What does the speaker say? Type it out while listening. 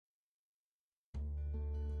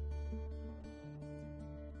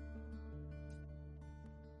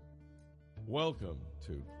Welcome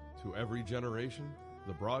to Every Generation,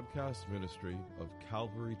 the broadcast ministry of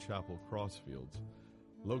Calvary Chapel Crossfields,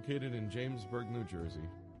 located in Jamesburg, New Jersey,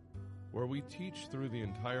 where we teach through the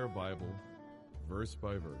entire Bible, verse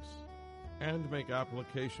by verse, and make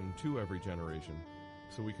application to every generation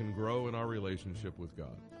so we can grow in our relationship with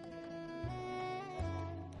God.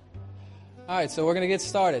 All right, so we're going to get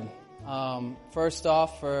started. First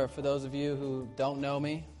off, for those of you who don't know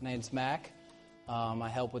me, my name's Mac. I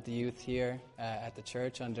help with the youth here at the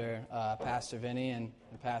church under Pastor Vinny and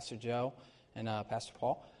Pastor Joe and Pastor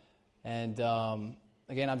Paul. And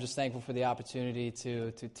again, I'm just thankful for the opportunity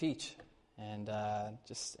to teach. And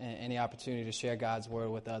just any opportunity to share God's word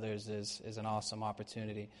with others is an awesome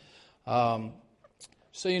opportunity. So,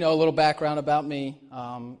 a little background about me.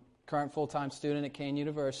 Current full-time student at Kane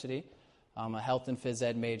University. I'm a health and phys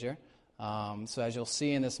ed major. So as you'll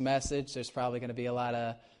see in this message, there's probably going to be a lot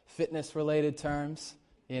of fitness-related terms,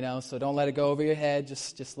 so don't let it go over your head.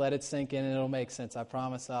 Just let it sink in and it'll make sense. I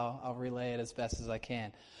promise I'll relay it as best as I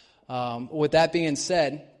can. With that being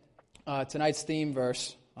said, tonight's theme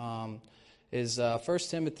verse is 1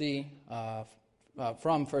 Timothy,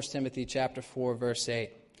 from 1 Timothy chapter 4, verse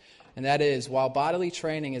 8. And that is, while bodily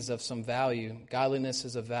training is of some value, godliness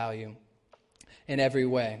is of value in every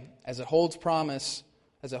way, as it holds promise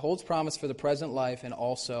for the present life and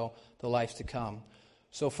also the life to come.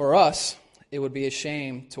 So for us, it would be a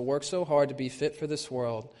shame to work so hard to be fit for this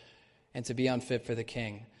world and to be unfit for the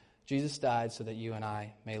King. Jesus died so that you and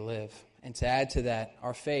I may live. And to add to that,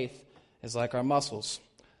 our faith is like our muscles.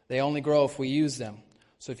 They only grow if we use them.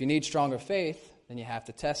 So if you need stronger faith, then you have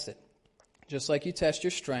to test it. Just like you test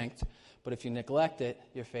your strength, but if you neglect it,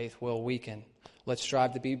 your faith will weaken. Let's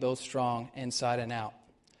strive to be both strong inside and out.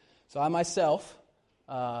 So I myself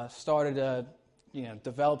started to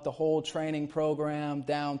develop the whole training program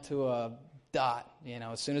down to a dot.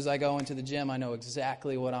 As soon as I go into the gym, I know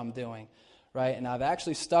exactly what I'm doing, right? And I've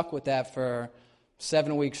actually stuck with that for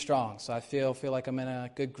 7 weeks strong. So I feel like I'm in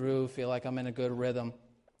a good groove, feel like I'm in a good rhythm,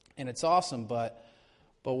 and it's awesome. But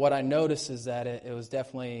what I noticed is that it was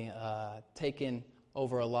definitely taking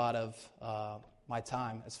over a lot of my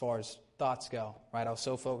time as far as thoughts go, right? I was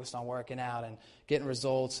so focused on working out and getting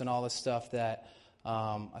results and all this stuff that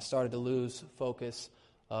I started to lose focus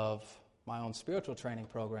of my own spiritual training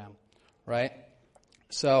program, right?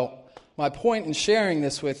 So my point in sharing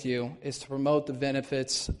this with you is to promote the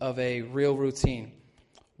benefits of a real routine,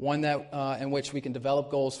 one that in which we can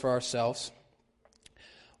develop goals for ourselves,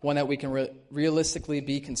 one that we can realistically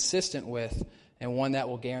be consistent with, and one that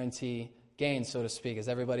will guarantee gains, so to speak. Has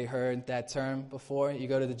everybody heard that term before? You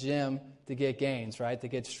go to the gym to get gains, right? To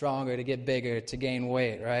get stronger, to get bigger, to gain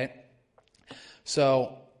weight, right?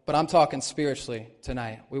 So, but I'm talking spiritually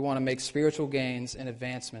tonight. We want to make spiritual gains and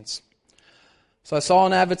advancements. So I saw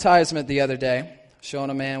an advertisement the other day showing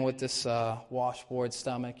a man with this washboard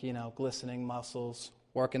stomach, glistening muscles,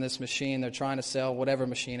 working this machine. They're trying to sell whatever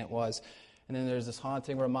machine it was. And then there's this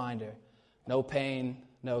haunting reminder, no pain,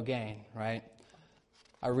 no gain, right?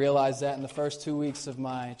 I realized that in the first 2 weeks of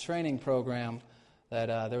my training program that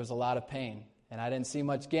there was a lot of pain. And I didn't see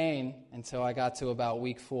much gain until I got to about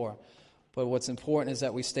week 4. But what's important is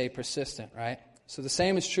that we stay persistent, right? So the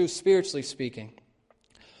same is true spiritually speaking.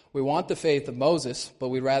 We want the faith of Moses, but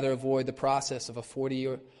we'd rather avoid the process of a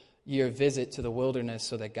 40-year visit to the wilderness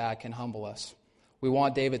so that God can humble us. We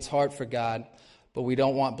want David's heart for God, but we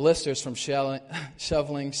don't want blisters from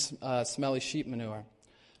shoveling smelly sheep manure.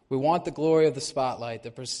 We want the glory of the spotlight,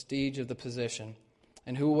 the prestige of the position.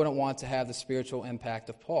 And who wouldn't want to have the spiritual impact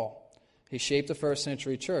of Paul? He shaped the first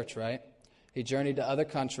century church, right? He journeyed to other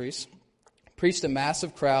countries, preached to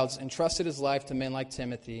massive crowds, and trusted his life to men like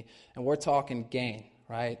Timothy. And we're talking gain,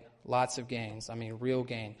 right? Lots of gains. I mean, real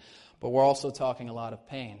gain. But we're also talking a lot of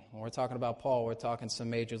pain. When we're talking about Paul, we're talking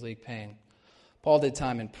some major league pain. Paul did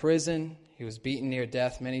time in prison. He was beaten near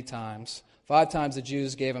death many times. 5 times the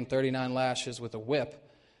Jews gave him 39 lashes with a whip.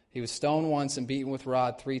 He was stoned once and beaten with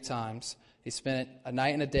rod 3 times. He spent a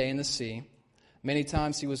night and a day in the sea. Many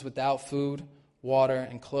times he was without food, water,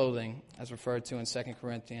 and clothing, as referred to in 2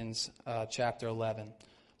 Corinthians chapter 11.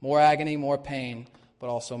 More agony, more pain, but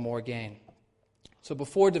also more gain. So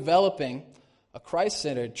before developing a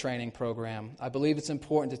Christ-centered training program, I believe it's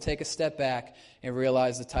important to take a step back and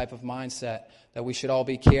realize the type of mindset that we should all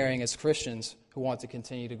be carrying as Christians who want to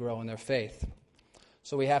continue to grow in their faith.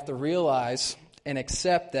 So we have to realize and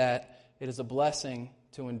accept that it is a blessing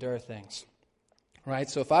to endure things. Right?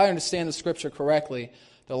 So if I understand the scripture correctly,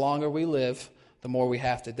 the longer we live, the more we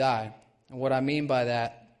have to die. And what I mean by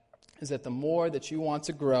that is that the more that you want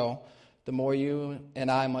to grow, the more you and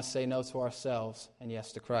I must say no to ourselves and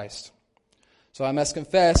yes to Christ. So I must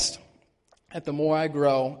confess that the more I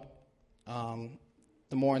grow,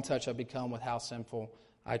 the more in touch I become with how sinful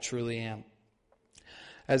I truly am.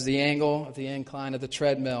 As the angle of the incline of the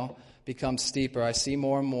treadmill becomes steeper, I see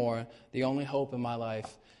more and more the only hope in my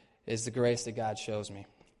life is the grace that God shows me.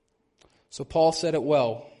 So Paul said it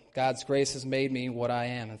well, God's grace has made me what I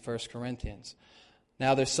am in 1 Corinthians.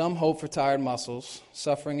 Now there's some hope for tired muscles.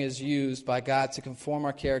 Suffering is used by God to conform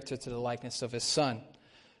our character to the likeness of His Son,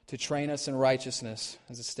 to train us in righteousness,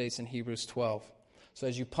 as it states in Hebrews 12. So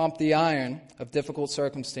as you pump the iron of difficult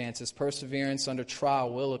circumstances, perseverance under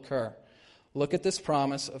trial will occur. Look at this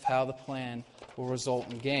promise of how the plan will result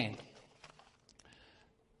in gain.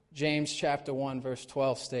 James chapter 1 verse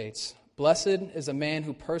 12 states, "Blessed is a man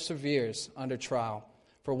who perseveres under trial,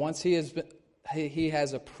 for once he has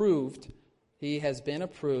been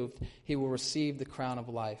approved, he will receive the crown of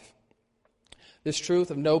life." This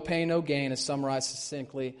truth of no pain, no gain is summarized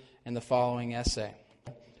succinctly in the following essay.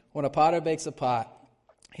 When a potter bakes a pot,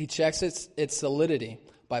 he checks its solidity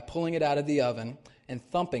by pulling it out of the oven and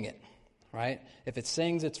thumping it, right? If it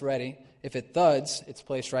sings, it's ready. If it thuds, it's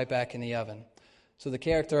placed right back in the oven. So the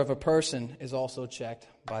character of a person is also checked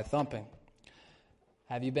by thumping.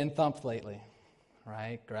 Have you been thumped lately?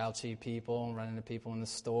 Right? Grouchy people, running into people in the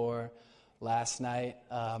store. Last night,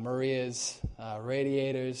 Maria's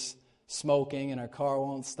radiator's smoking and her car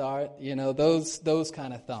won't start. You know, those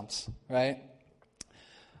kind of thumps, right?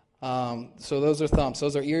 So those are thumps.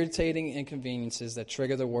 Those are irritating inconveniences that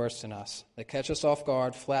trigger the worst in us, that catch us off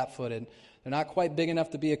guard, flat-footed. They're not quite big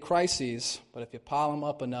enough to be a crisis, but if you pile them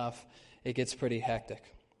up enough, it gets pretty hectic.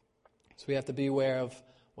 So we have to be aware of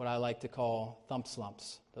what I like to call thump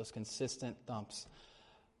slumps, those consistent thumps.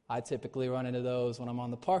 I typically run into those when I'm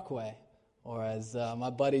on the parkway, or as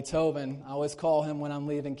my buddy Tobin, I always call him when I'm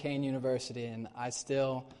leaving Kane University, and I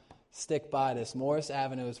still stick by this. Morris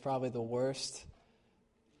Avenue is probably the worst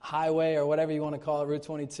highway, or whatever you want to call it, Route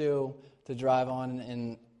 22, to drive on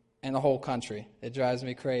in the whole country. It drives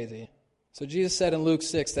me crazy. So Jesus said in Luke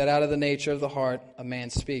 6 that out of the nature of the heart a man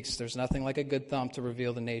speaks. There's nothing like a good thump to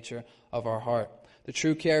reveal the nature of our heart. The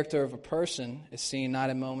true character of a person is seen not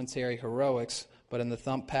in momentary heroics, but in the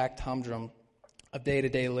thump-packed humdrum of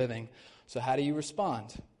day-to-day living. So how do you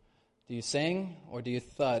respond? Do you sing or do you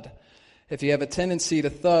thud? If you have a tendency to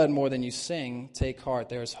thud more than you sing, take heart.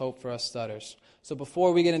 There is hope for us stutters. So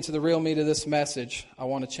before we get into the real meat of this message, I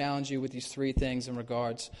want to challenge you with these three things in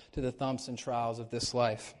regards to the thumps and trials of this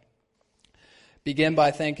life. Begin by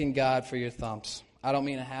thanking God for your thumps. I don't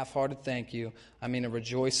mean a half-hearted thank you. I mean a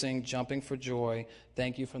rejoicing, jumping for joy.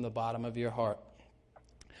 Thank you from the bottom of your heart.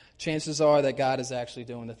 Chances are that God is actually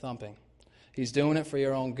doing the thumping. He's doing it for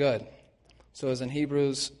your own good. So as in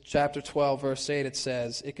Hebrews chapter 12, verse 8, it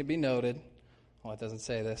says, it can be noted, well, it doesn't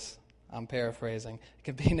say this, I'm paraphrasing. It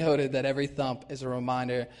can be noted that every thump is a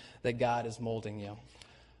reminder that God is molding you.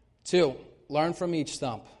 2, learn from each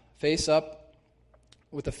thump. Face up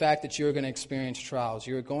with the fact that you're going to experience trials.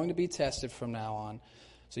 You're going to be tested from now on,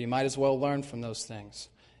 so you might as well learn from those things.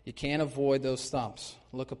 You can't avoid those thumps.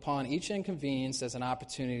 Look upon each inconvenience as an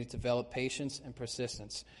opportunity to develop patience and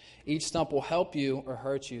persistence. Each thump will help you or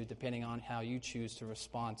hurt you depending on how you choose to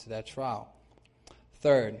respond to that trial.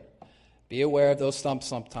 3rd, be aware of those thumps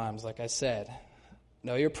sometimes, like I said.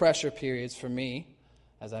 Know your pressure periods. For me,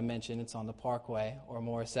 as I mentioned, it's on the Parkway or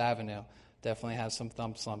Morris Avenue. Definitely have some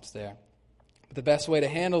thump slumps there. But the best way to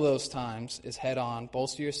handle those times is head on,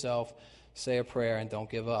 bolster yourself, say a prayer, and don't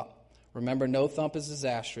give up. Remember, no thump is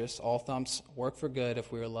disastrous. All thumps work for good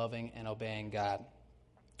if we are loving and obeying God.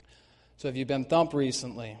 So if you've been thumped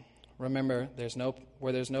recently, remember,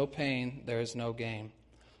 where there's no pain, there is no gain.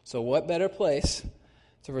 So what better place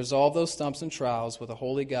to resolve those thumps and trials with a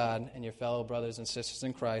holy God and your fellow brothers and sisters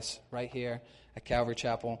in Christ right here at Calvary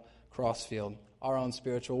Chapel Crossfield, our own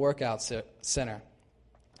spiritual workout center,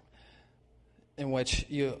 in which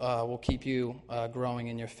you will keep you growing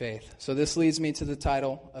in your faith. So this leads me to the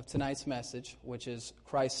title of tonight's message, which is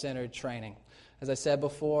Christ-Centered Training. As I said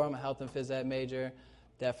before, I'm a health and phys ed major,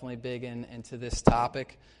 definitely big into this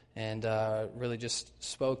topic, and really just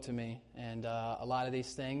spoke to me. And a lot of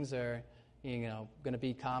these things are going to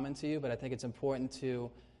be common to you, but I think it's important to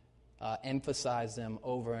emphasize them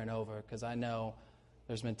over and over, because I know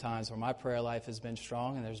there's been times where my prayer life has been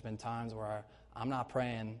strong, and there's been times where I'm not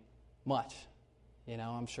praying much.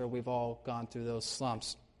 I'm sure we've all gone through those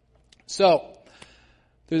slumps. So,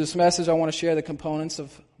 through this message, I want to share the components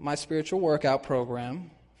of my spiritual workout program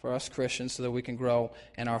for us Christians so that we can grow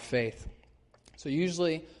in our faith. So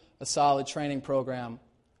usually, a solid training program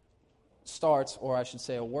starts, or I should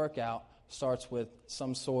say a workout, starts with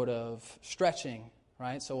some sort of stretching,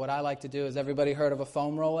 right? So what I like to do is, everybody heard of a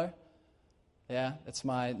foam roller? Yeah, it's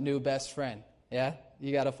my new best friend. Yeah,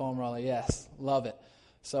 you got a foam roller. Yes, love it.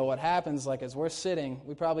 So what happens, like as we're sitting,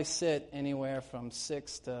 we probably sit anywhere from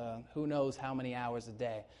 6 to who knows how many hours a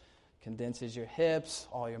day. Condenses your hips,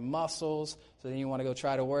 all your muscles. So then you want to go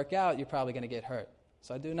try to work out, you're probably going to get hurt.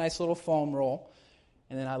 So I do a nice little foam roll,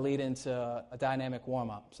 and then I lead into a dynamic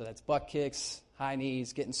warm-up. So that's butt kicks, high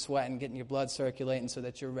knees, getting sweating, getting your blood circulating so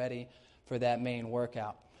that you're ready for that main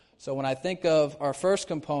workout. So when I think of our first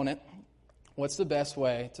component, what's the best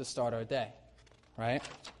way to start our day, right?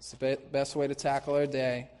 It's the best way to tackle our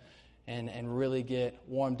day and really get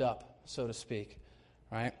warmed up, so to speak,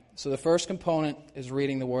 right? So the first component is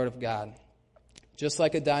reading the Word of God. Just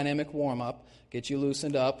like a dynamic warm-up, get you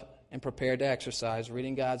loosened up and prepared to exercise,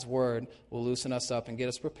 reading God's Word will loosen us up and get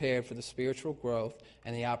us prepared for the spiritual growth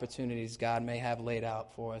and the opportunities God may have laid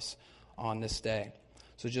out for us on this day.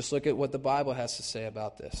 So just look at what the Bible has to say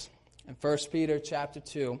about this. In 1 Peter chapter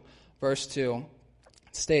 2, verse 2,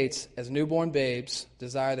 it states, "As newborn babes,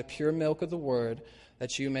 desire the pure milk of the Word,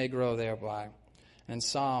 that you may grow thereby." And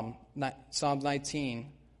Psalm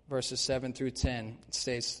 19, verses 7 through 10, it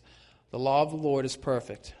states, "The law of the Lord is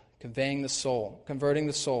perfect, converting the soul.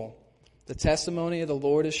 The testimony of the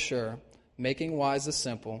Lord is sure, making wise the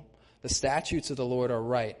simple. The statutes of the Lord are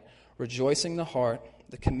right, rejoicing the heart.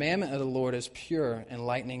 The commandment of the Lord is pure,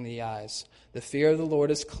 enlightening the eyes. The fear of the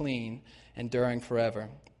Lord is clean, enduring forever.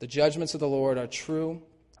 The judgments of the Lord are true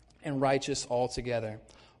and righteous altogether.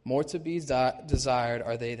 More to be desired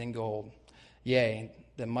are they than gold, yea,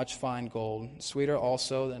 than much fine gold, sweeter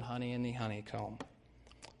also than honey in the honeycomb."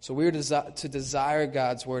 So we are to desire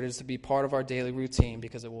God's Word is to be part of our daily routine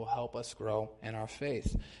because it will help us grow in our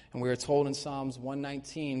faith. And we are told in Psalms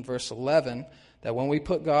 119, verse 11, that when we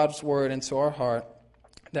put God's Word into our heart,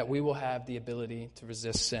 that we will have the ability to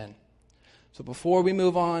resist sin. So before we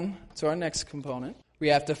move on to our next component, we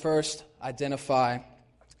have to first identify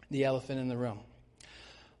the elephant in the room.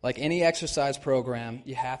 Like any exercise program,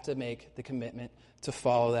 you have to make the commitment to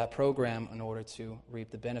follow that program in order to reap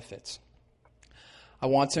the benefits. I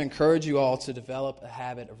want to encourage you all to develop a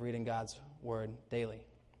habit of reading God's Word daily.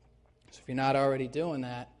 So if you're not already doing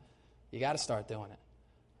that, you got to start doing it,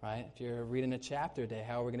 right? If you're reading a chapter a day,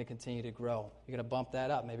 how are we going to continue to grow? You're going to bump that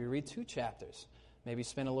up. Maybe read 2 chapters. Maybe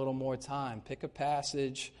spend a little more time. Pick a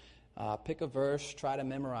passage, pick a verse, try to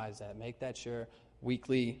memorize that. Make that your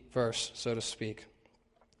weekly verse, so to speak.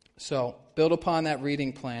 So build upon that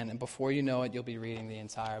reading plan, and before you know it, you'll be reading the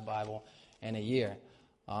entire Bible in a year.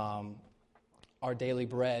 Our Daily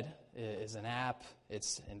Bread is an app.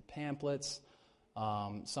 It's in pamphlets,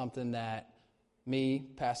 something that me,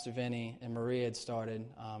 Pastor Vinny, and Maria had started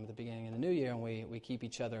at the beginning of the new year, and we keep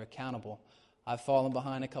each other accountable. I've fallen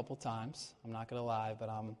behind a couple times. I'm not going to lie, but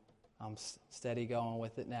I'm steady going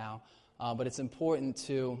with it now. But it's important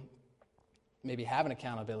to maybe have an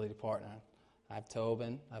accountability partner. I have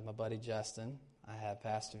Tobin, I have my buddy Justin, I have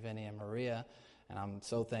Pastor Vinny and Maria, and I'm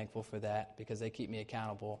so thankful for that because they keep me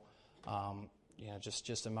accountable.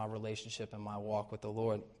 Just in my relationship and my walk with the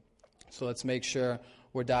Lord. So let's make sure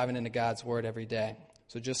we're diving into God's Word every day.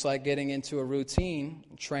 So just like getting into a routine,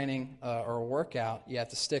 training, or a workout, you have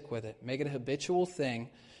to stick with it. Make it a habitual thing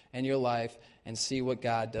in your life and see what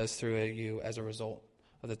God does through you as a result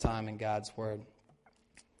of the time in God's Word.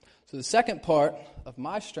 So the second part of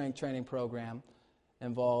my strength training program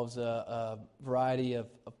involves a variety of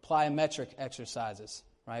plyometric exercises,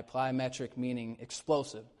 right? Plyometric meaning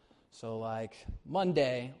explosive. So like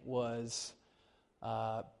Monday was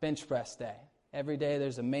bench press day. Every day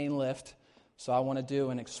there's a main lift. So I want to do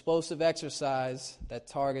an explosive exercise that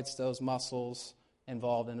targets those muscles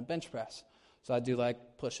involved in a bench press. So I do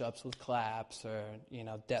like push-ups with claps or,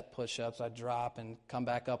 depth push-ups. I drop and come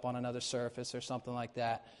back up on another surface or something like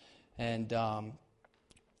that. And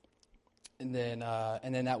then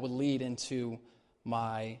that would lead into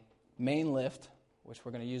my main lift, which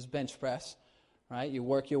we're going to use bench press. Right? You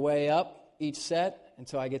work your way up each set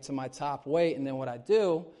until I get to my top weight, and then what I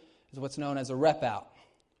do is what's known as a rep out,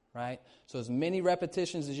 right? So as many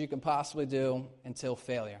repetitions as you can possibly do until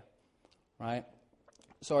failure, right?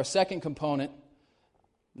 So our second component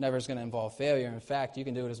never is going to involve failure. In fact, you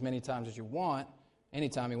can do it as many times as you want,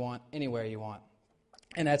 anytime you want, anywhere you want,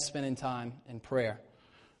 and that's spending time in prayer,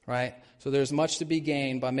 right? So there's much to be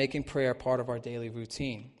gained by making prayer part of our daily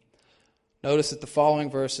routine. Notice that the following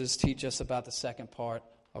verses teach us about the second part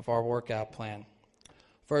of our workout plan.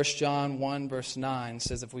 1 John 1, verse 9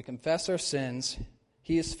 says, "If we confess our sins,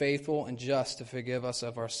 He is faithful and just to forgive us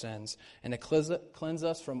of our sins and to cleanse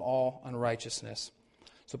us from all unrighteousness."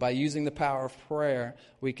 So by using the power of prayer,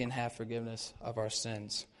 we can have forgiveness of our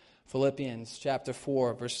sins. Philippians chapter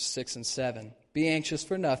 4, verses 6 and 7 Be anxious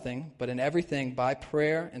for nothing, but in everything by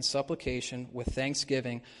prayer and supplication with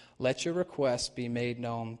thanksgiving, let your requests be made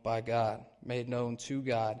known to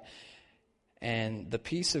God. And the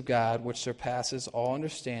peace of God, which surpasses all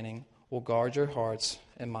understanding, will guard your hearts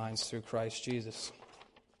and minds through Christ Jesus.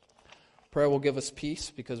 Prayer will give us peace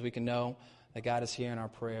because we can know that God is hearing our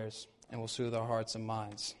prayers and will soothe our hearts and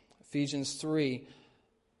minds. Ephesians 3,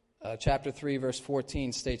 chapter 3, verse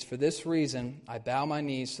 14 states, "For this reason I bow my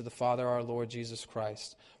knees to the Father our Lord Jesus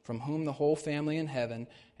Christ, from whom the whole family in heaven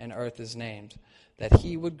and earth is named, that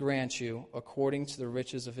he would grant you, according to the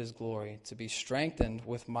riches of his glory, to be strengthened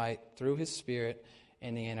with might through his Spirit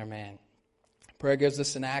in the inner man." Prayer gives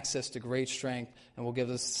us an access to great strength and will give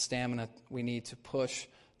us the stamina we need to push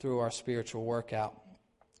through our spiritual workout.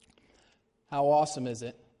 How awesome is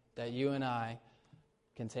it that you and I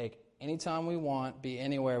can take any time we want, be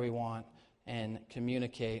anywhere we want, and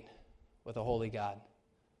communicate with a holy God,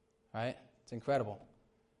 right? It's incredible.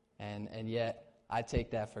 And yet, I take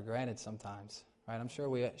that for granted sometimes, right? I'm sure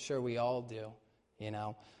we all do, you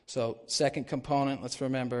know. So, second component, let's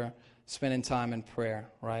remember spending time in prayer,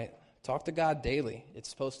 right? Talk to God daily. It's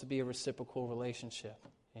supposed to be a reciprocal relationship,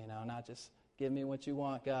 you know, not just give me what you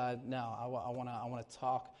want, God. No, I want to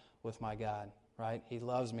talk with my God, right? He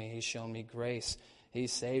loves me. He's shown me grace. He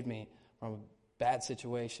saved me from a bad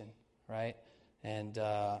situation, right? And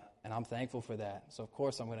I'm thankful for that. So, of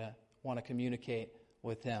course, I'm going to want to communicate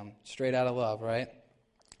with him straight out of love, right?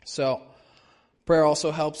 So, prayer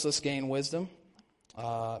also helps us gain wisdom.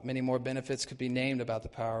 Many more benefits could be named about the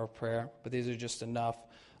power of prayer, but these are just enough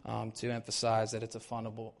to emphasize that it's a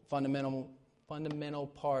fundamental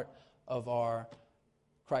part of our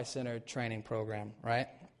Christ-centered training program, right?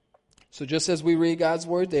 So just as we read God's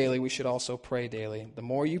Word daily, we should also pray daily. The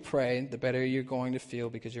more you pray, the better you're going to feel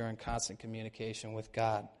because you're in constant communication with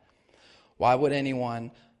God. Why would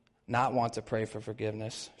anyone not want to pray for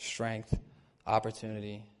forgiveness, strength,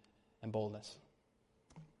 opportunity, and boldness?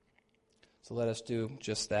 So let us do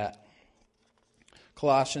just that.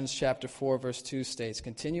 Colossians chapter 4, verse 2 states,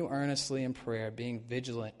 "Continue earnestly in prayer, being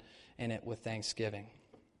vigilant in it with thanksgiving."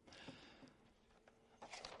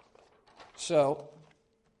 So,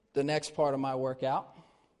 the next part of my workout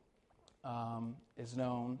is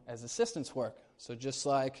known as assistance work. So just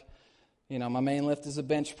like, you know, my main lift is a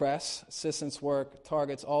bench press, assistance work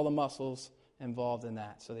targets all the muscles involved in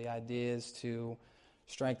that. So the idea is to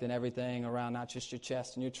strengthen everything around not just your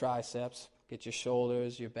chest and your triceps, get your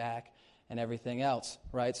shoulders, your back, and everything else,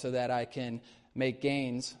 right? So that I can make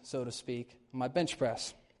gains, so to speak, on my bench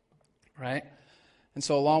press, right? And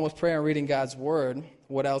so along with prayer and reading God's Word,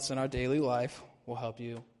 what else in our daily life will help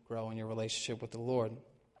you grow in your relationship with the Lord?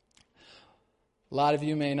 A lot of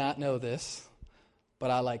you may not know this,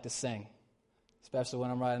 but I like to sing, especially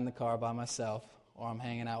when I'm riding in the car by myself or I'm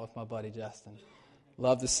hanging out with my buddy Justin.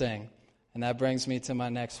 Love to sing. And that brings me to my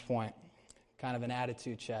next point, kind of an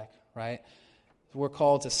attitude check, right? We're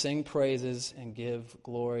called to sing praises and give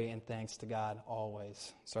glory and thanks to God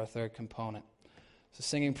always. It's our third component. So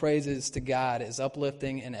singing praises to God is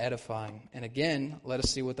uplifting and edifying. And again, let us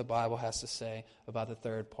see what the Bible has to say about the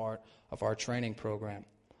third part of our training program.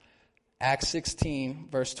 Acts 16,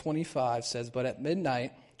 verse 25 says, "But at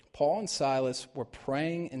midnight, Paul and Silas were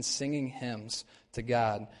praying and singing hymns to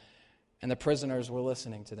God, and the prisoners were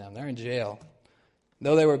listening to them." They're in jail.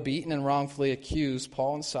 Though they were beaten and wrongfully accused,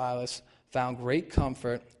 Paul and Silas found great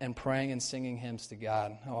comfort in praying and singing hymns to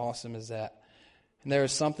God. How awesome is that? And there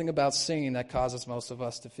is something about singing that causes most of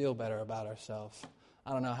us to feel better about ourselves.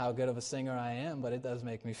 I don't know how good of a singer I am, but it does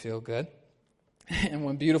make me feel good. And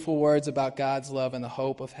when beautiful words about God's love and the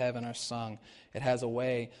hope of heaven are sung, it has a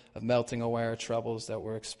way of melting away our troubles that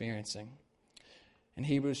we're experiencing. In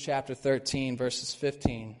Hebrews chapter 13, verses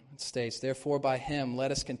 15, it states, "Therefore by him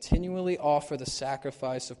let us continually offer the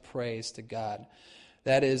sacrifice of praise to God.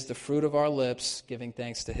 That is the fruit of our lips, giving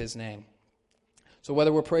thanks to his name." So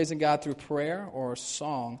whether we're praising God through prayer or a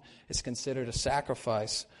song, it's considered a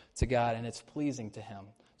sacrifice to God, and it's pleasing to him.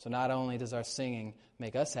 So not only does our singing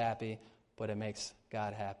make us happy, but it makes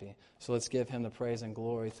God happy. So let's give him the praise and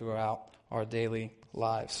glory throughout our daily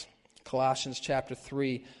lives. Colossians chapter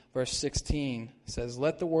 3, verse 16 says,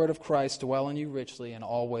 "Let the word of Christ dwell in you richly in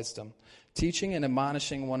all wisdom, teaching and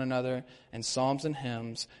admonishing one another in psalms and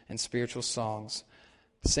hymns and spiritual songs,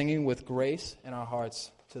 singing with grace in our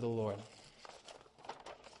hearts to the Lord."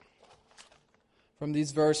 From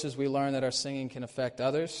these verses, we learn that our singing can affect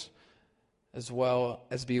others, as well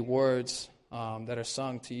as be words that are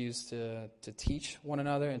sung to use to teach one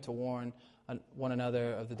another and to warn one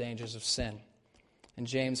another of the dangers of sin. In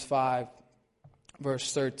James 5,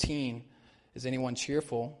 verse 13, "Is anyone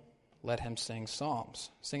cheerful? let him sing psalms.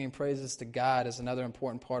 Singing praises to God is another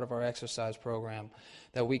important part of our exercise program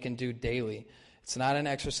that we can do daily. It's not an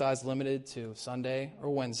exercise limited to Sunday or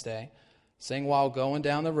Wednesday. Sing while going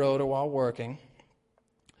down the road or while working,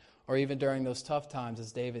 or even during those tough times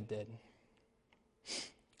as David did,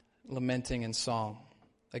 lamenting in song.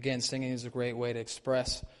 Again, singing is a great way to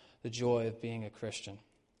express the joy of being a Christian.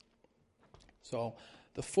 So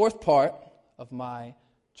the fourth part of my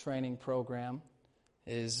training program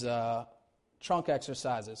is trunk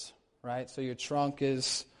exercises, right? So your trunk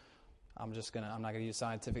is, I'm not going to use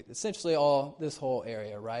scientific, essentially this whole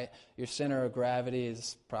area, right? Your center of gravity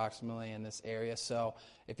is approximately in this area. So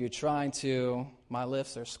if you're trying to, my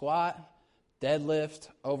lifts are squat, deadlift,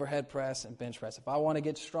 overhead press, and bench press. If I want to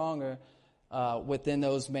get stronger within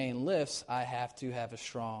those main lifts, I have to have a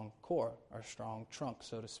strong core or a strong trunk,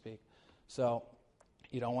 so to speak. So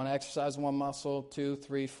you don't want to exercise one muscle, 2,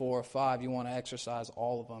 3, 4, 5. You want to exercise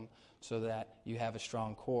all of them so that you have a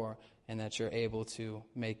strong core and that you're able to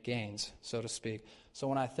make gains, so to speak. So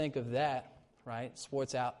when I think of that, right,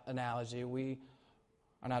 sports out analogy, we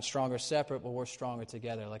are not stronger separate, but we're stronger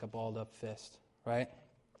together, like a balled up fist, right?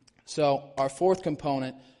 So our fourth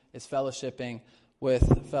component is fellowshipping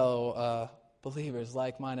with fellow believers,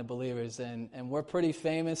 like-minded believers. And we're pretty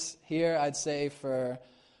famous here, I'd say, for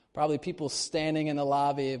probably people standing in the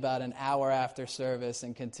lobby about an hour after service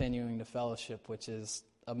and continuing to fellowship, which is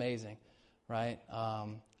amazing, right?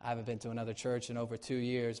 I haven't been to another church in over 2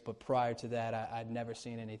 years, but prior to that, I'd never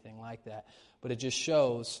seen anything like that. But it just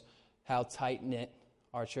shows how tight-knit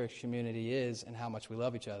our church community is and how much we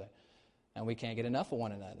love each other. And we can't get enough of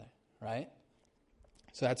one another, right?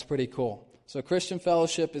 So that's pretty cool. So Christian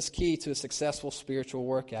fellowship is key to a successful spiritual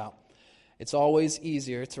workout. It's always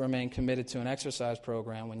easier to remain committed to an exercise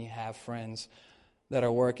program when you have friends that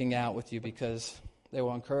are working out with you because they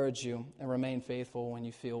will encourage you and remain faithful when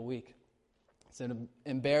you feel weak. It's an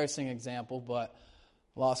embarrassing example, but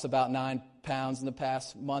lost about 9 pounds in the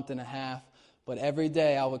past month and a half. But every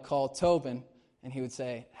day I would call Tobin, and he would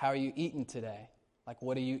say, "How are you eating today? Like,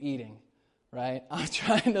 what are you eating?" Right? I'm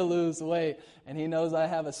trying to lose weight, and he knows I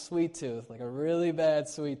have a sweet tooth, like a really bad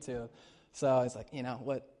sweet tooth. So he's like,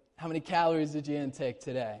 how many calories did you intake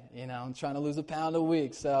today? I'm trying to lose a pound a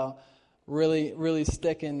week. So really, really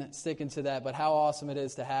sticking to that. But how awesome it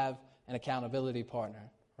is to have an accountability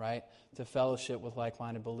partner, right? To fellowship with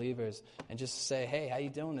like-minded believers and just to say, "Hey, how you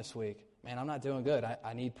doing this week? Man, I'm not doing good.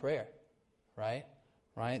 I need prayer," right?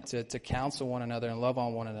 Right? To counsel one another and love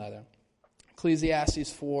on one another.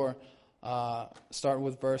 Ecclesiastes 4, starting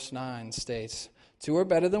with verse 9, states, "Two are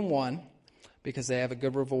better than one because they have a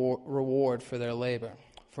good reward for their labor.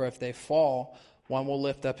 For if they fall, one will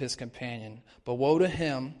lift up his companion. But woe to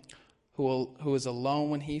him who is alone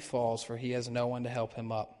when he falls, for he has no one to help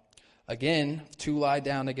him up. Again, if two lie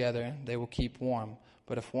down together, they will keep warm.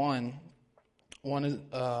 But if one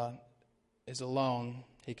is alone,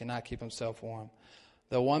 he cannot keep himself warm.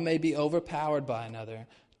 Though one may be overpowered by another,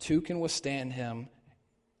 two can withstand him,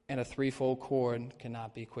 and a threefold cord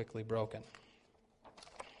cannot be quickly broken."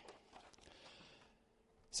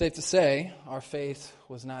 Safe to say, our faith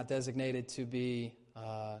was not designated to be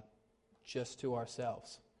just to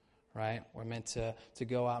ourselves, right? We're meant to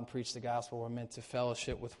go out and preach the gospel. We're meant to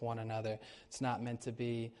fellowship with one another. It's not meant to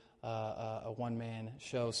be a one-man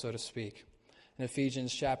show, so to speak. In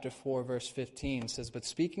Ephesians chapter 4, verse 15, it says, "But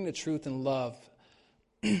speaking the truth in love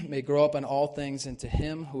may grow up in all things into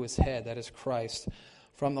him who is head, that is Christ,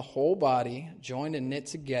 from the whole body, joined and knit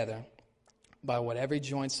together by what every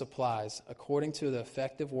joint supplies, according to the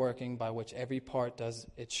effective working by which every part does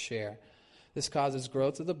its share. This causes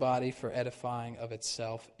growth of the body for edifying of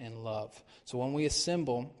itself in love." So when we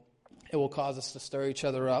assemble, it will cause us to stir each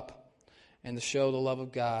other up and to show the love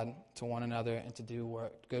of God to one another and to do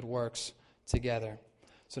good works together.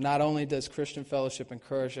 So not only does Christian fellowship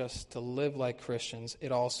encourage us to live like Christians,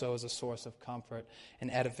 it also is a source of comfort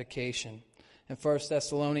and edification. In 1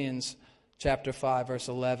 Thessalonians chapter 5, verse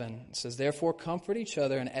 11, it says, "Therefore comfort each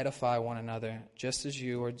other and edify one another, just as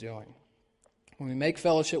you are doing." When we make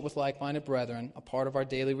fellowship with like-minded brethren a part of our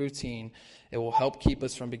daily routine, it will help keep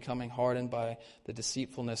us from becoming hardened by the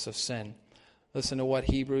deceitfulness of sin. Listen to what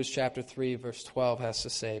Hebrews chapter 3, verse 12 has to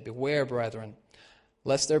say. "Beware, brethren,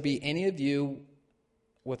 lest there be any of you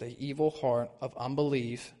with an evil heart of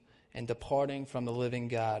unbelief and departing from the living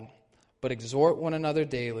God. But exhort one another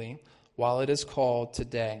daily, while it is called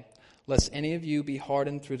today, lest any of you be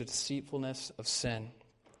hardened through the deceitfulness of sin.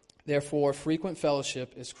 Therefore, frequent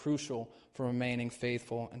fellowship is crucial for remaining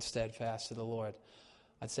faithful and steadfast to the Lord."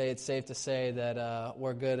 I'd say it's safe to say that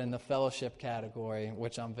we're good in the fellowship category,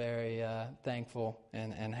 which I'm very thankful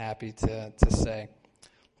and happy to say.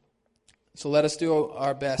 So let us do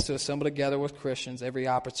our best to assemble together with Christians every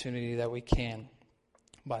opportunity that we can,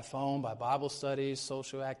 by phone, by Bible studies,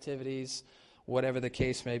 social activities, whatever the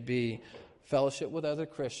case may be. Fellowship with other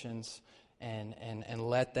Christians, and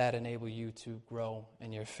let that enable you to grow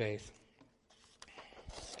in your faith.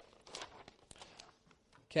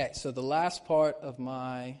 Okay, so the last part of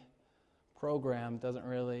my program doesn't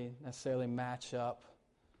really necessarily match up,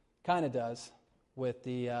 kind of does, with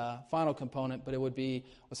the final component, but it would be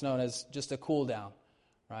what's known as just a cool down,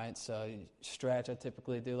 right? So you stretch, I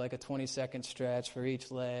typically do like a 20-second stretch for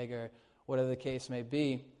each leg or whatever the case may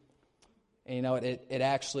be. And it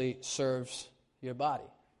actually serves your body,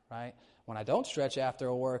 right? When I don't stretch after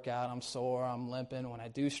a workout, I'm sore, I'm limping. When I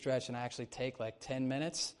do stretch and I actually take like 10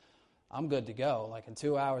 minutes, I'm good to go. Like in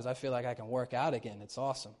 2 hours, I feel like I can work out again. It's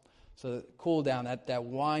awesome. So cool down, that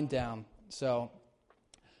wind down. So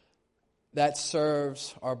that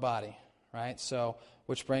serves our body, right? So,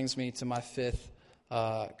 which brings me to my fifth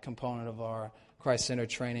component of our Christ-centered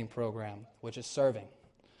training program, which is serving.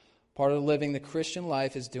 Part of living the Christian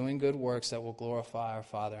life is doing good works that will glorify our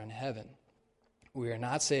Father in heaven. We are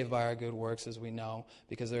not saved by our good works, as we know,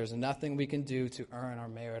 because there is nothing we can do to earn or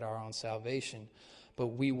merit our own salvation. But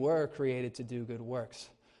we were created to do good works.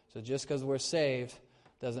 So just because we're saved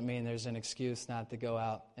doesn't mean there's an excuse not to go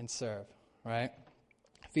out and serve, right?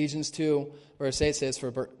 Ephesians 2, verse 8 says,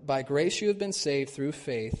 "For by grace you have been saved through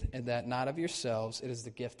faith, and that not of yourselves, it is the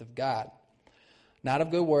gift of God. Not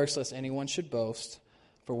of good works, lest anyone should boast.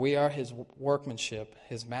 For we are his workmanship,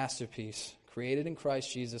 his masterpiece, created in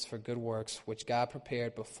Christ Jesus for good works, which God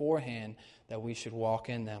prepared beforehand that we should walk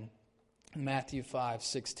in them." Matthew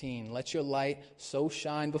 5:16, "Let your light so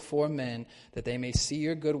shine before men that they may see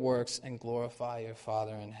your good works and glorify your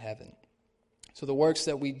Father in heaven." So the works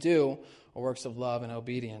that we do are works of love and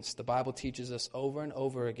obedience. The Bible teaches us over and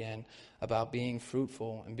over again about being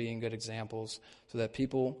fruitful and being good examples so that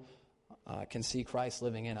people can see Christ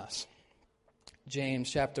living in us. James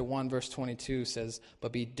chapter 1 verse 22 says,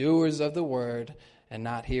 "But be doers of the word and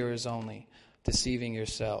not hearers only, deceiving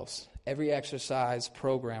yourselves." Every exercise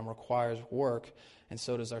program requires work, and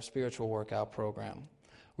so does our spiritual workout program.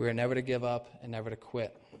 We are never to give up and never to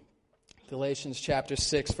quit. Galatians chapter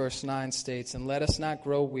 6 verse 9 states, "And let us not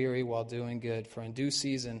grow weary while doing good, for in due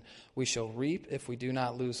season we shall reap if we do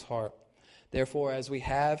not lose heart. Therefore, as we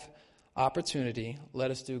have opportunity,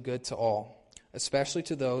 let us do good to all, especially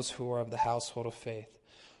to those who are of the household of faith."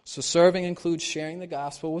 So serving includes sharing the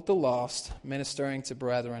gospel with the lost, ministering to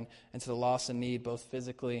brethren, and to the lost in need, both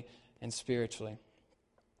physically and spiritually.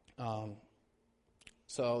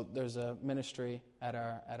 So there's a ministry at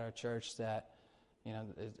our church that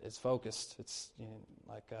is focused. It's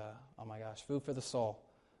oh my gosh, food for the soul.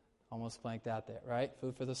 Almost blanked out there, right?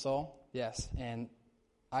 Food for the soul? Yes. And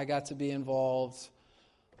I got to be involved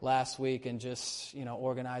last week in just,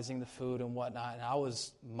 organizing the food and whatnot, and I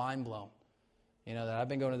was mind blown. That I've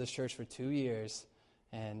been going to this church for 2 years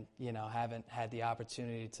and, haven't had the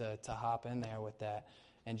opportunity to hop in there with that.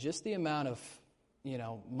 And just the amount of,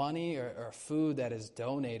 money or food that is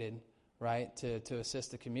donated, right, to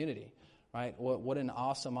assist the community, right? What an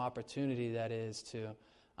awesome opportunity that is to,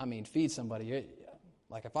 feed somebody.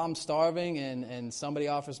 Like if I'm starving and somebody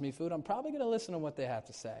offers me food, I'm probably going to listen to what they have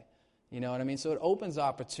to say. You know what I mean? So it opens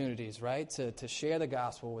opportunities, right, to share the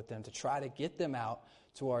gospel with them, to try to get them out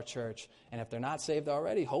to our church. And if they're not saved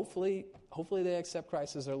already, hopefully they accept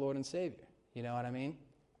Christ as their Lord and Savior. You know what I mean?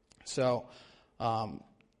 So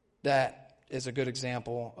that is a good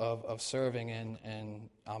example of serving, and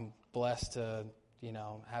I'm blessed to,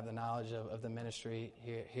 have the knowledge of the ministry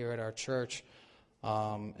here at our church,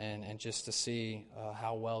 and just to see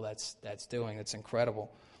how well that's doing. It's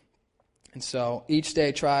incredible. And so each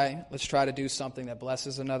day let's try to do something that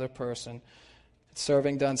blesses another person. It's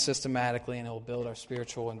serving done systematically, and it will build our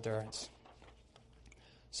spiritual endurance.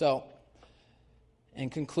 So, in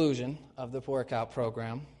conclusion of the workout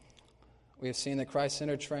program, we have seen that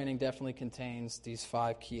Christ-centered training definitely contains these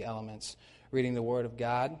 5 key elements: reading the Word of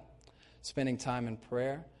God, spending time in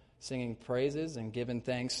prayer, singing praises and giving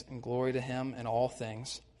thanks and glory to Him in all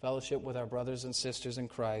things, fellowship with our brothers and sisters in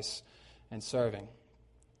Christ, and serving.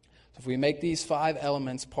 So if we make these 5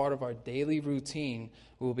 elements part of our daily routine,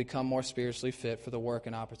 we will become more spiritually fit for the work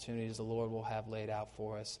and opportunities the Lord will have laid out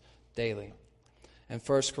for us daily. In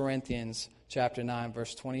 1 Corinthians chapter 9,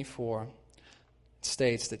 verse 24, it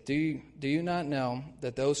states that, do you not know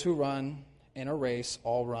that those who run in a race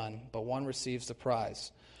all run, but one receives the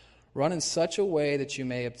prize? Run in such a way that you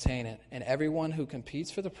may obtain it, and everyone who competes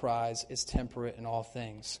for the prize is temperate in all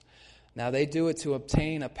things. Now they do it to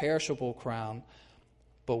obtain a perishable crown,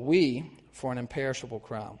 but we for an imperishable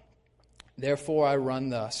crown. Therefore I run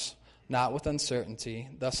thus, not with uncertainty.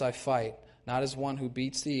 Thus I fight, not as one who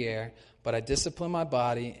beats the air, but I discipline my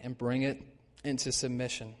body and bring it into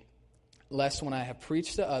submission, lest when I have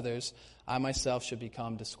preached to others, I myself should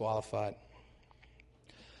become disqualified.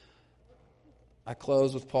 I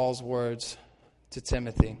close with Paul's words to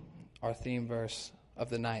Timothy, our theme verse of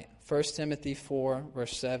the night. 1 Timothy 4,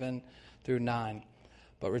 verse 7 through 9.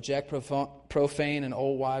 But reject profane and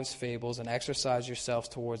old wives' fables, and exercise yourselves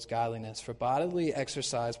towards godliness. For bodily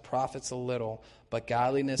exercise profits a little, but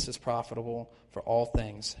godliness is profitable for all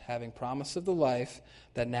things, having promise of the life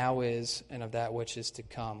that now is and of that which is to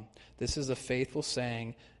come. This is a faithful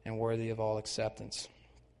saying and worthy of all acceptance.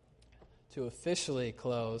 To officially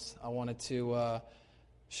close, I wanted to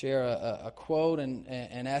share a quote and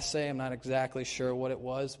an essay. I'm not exactly sure what it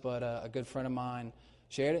was, but a good friend of mine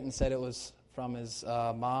shared it and said it was from his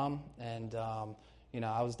mom, and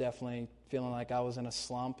I was definitely feeling like I was in a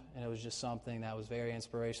slump, and it was just something that was very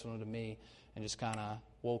inspirational to me and just kind of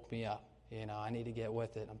woke me up. I need to get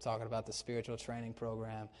with it. I'm talking about the spiritual training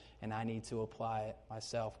program, and I need to apply it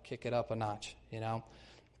myself, kick it up a notch,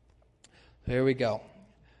 Here we go.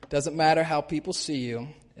 Doesn't matter how people see you,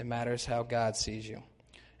 it matters how God sees you.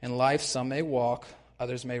 In life, some may walk,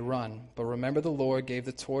 others may run, but remember the Lord gave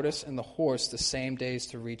the tortoise and the horse the same days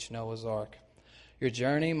to reach Noah's ark. Your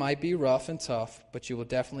journey might be rough and tough, but you will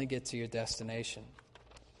definitely get to your destination.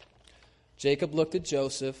 Jacob looked at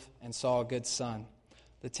Joseph and saw a good son.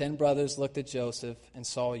 The 10 brothers looked at Joseph and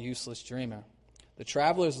saw a useless dreamer. The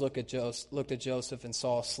travelers looked at Joseph and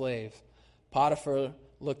saw a slave. Potiphar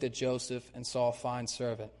looked at Joseph and saw a fine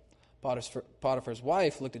servant. Potiphar's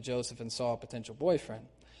wife looked at Joseph and saw a potential boyfriend.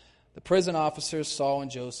 The prison officers saw in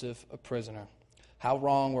Joseph a prisoner. How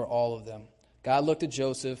wrong were all of them? God looked at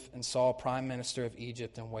Joseph and saw a prime minister of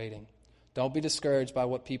Egypt in waiting. Don't be discouraged by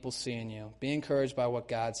what people see in you. Be encouraged by what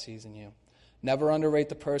God sees in you. Never underrate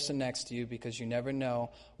the person next to you, because you never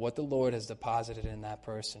know what the Lord has deposited in that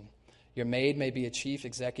person. Your maid may be a chief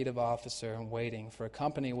executive officer in waiting for a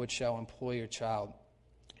company which shall employ your child.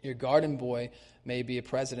 Your garden boy may be a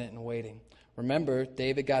president in waiting. Remember,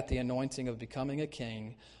 David got the anointing of becoming a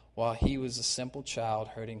king while he was a simple child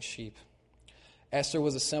herding sheep. Esther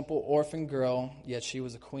was a simple orphan girl, yet she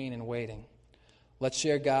was a queen in waiting. Let's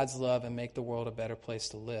share God's love and make the world a better place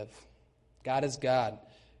to live. God is God.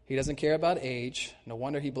 He doesn't care about age. No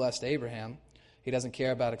wonder he blessed Abraham. He doesn't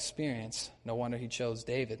care about experience. No wonder he chose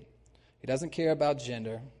David. He doesn't care about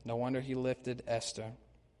gender. No wonder he lifted Esther.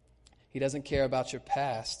 He doesn't care about your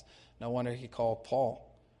past. No wonder he called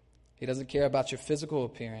Paul. He doesn't care about your physical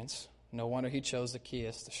appearance. No wonder he chose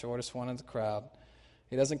Zacchaeus, the shortest one in the crowd.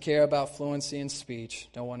 He doesn't care about fluency in speech.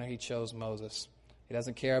 No wonder he chose Moses. He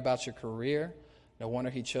doesn't care about your career. No wonder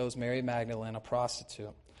he chose Mary Magdalene, a prostitute.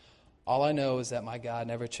 All I know is that my God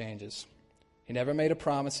never changes. He never made a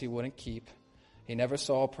promise he wouldn't keep. He never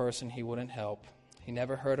saw a person he wouldn't help. He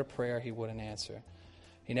never heard a prayer he wouldn't answer.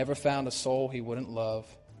 He never found a soul he wouldn't love.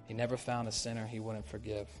 He never found a sinner he wouldn't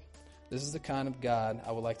forgive. This is the kind of God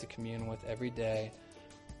I would like to commune with every day,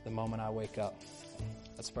 the moment I wake up.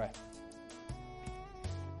 Let's pray.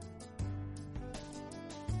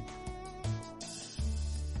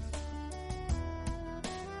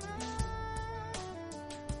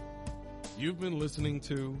 You've been listening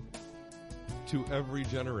to Every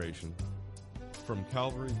Generation from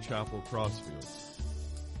Calvary Chapel Crossfields.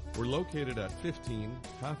 We're located at 15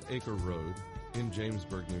 Half-Acre Road in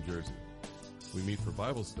Jamesburg, New Jersey. We meet for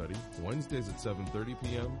Bible study Wednesdays at 7:30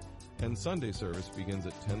 p.m. and Sunday service begins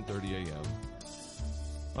at 10:30 a.m.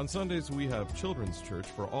 On Sundays, we have children's church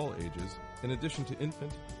for all ages, in addition to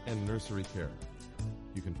infant and nursery care.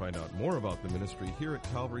 You can find out more about the ministry here at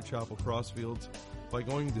Calvary Chapel Crossfields by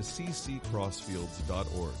going to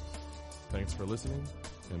cccrossfields.org. Thanks for listening,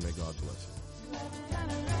 and may God bless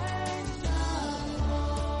you.